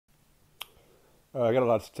I got a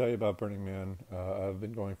lot to tell you about Burning Man. I've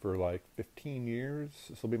been going for like 15 years.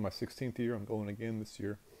 This will be my 16th year. I'm going again this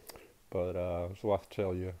year. But there's a lot to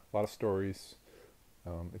tell you, a lot of stories.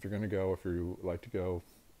 If you're going to go, if you like to go,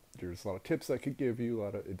 there's a lot of tips I could give you, a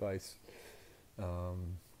lot of advice.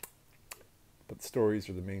 Um, but the stories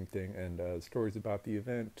are the main thing, and stories about the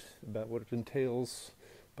event, about what it entails,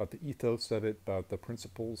 about the ethos of it, about the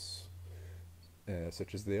principles,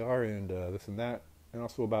 such as they are, and this and that, and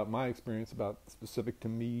also about my experience, about specific to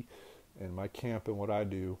me and my camp and what I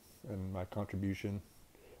do and my contribution,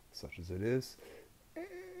 such as it is,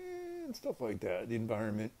 and stuff like that. The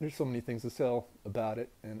environment. There's so many things to sell about it,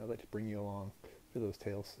 and I'd like to bring you along for those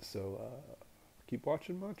tales. So keep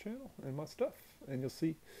watching my channel and my stuff, and you'll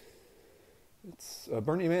see. It's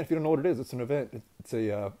Burning Man. If you don't know what it is, it's an event. It's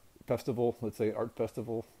a festival. Let's say art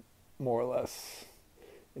festival, more or less,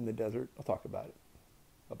 in the desert. I'll talk about it.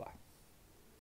 Bye bye.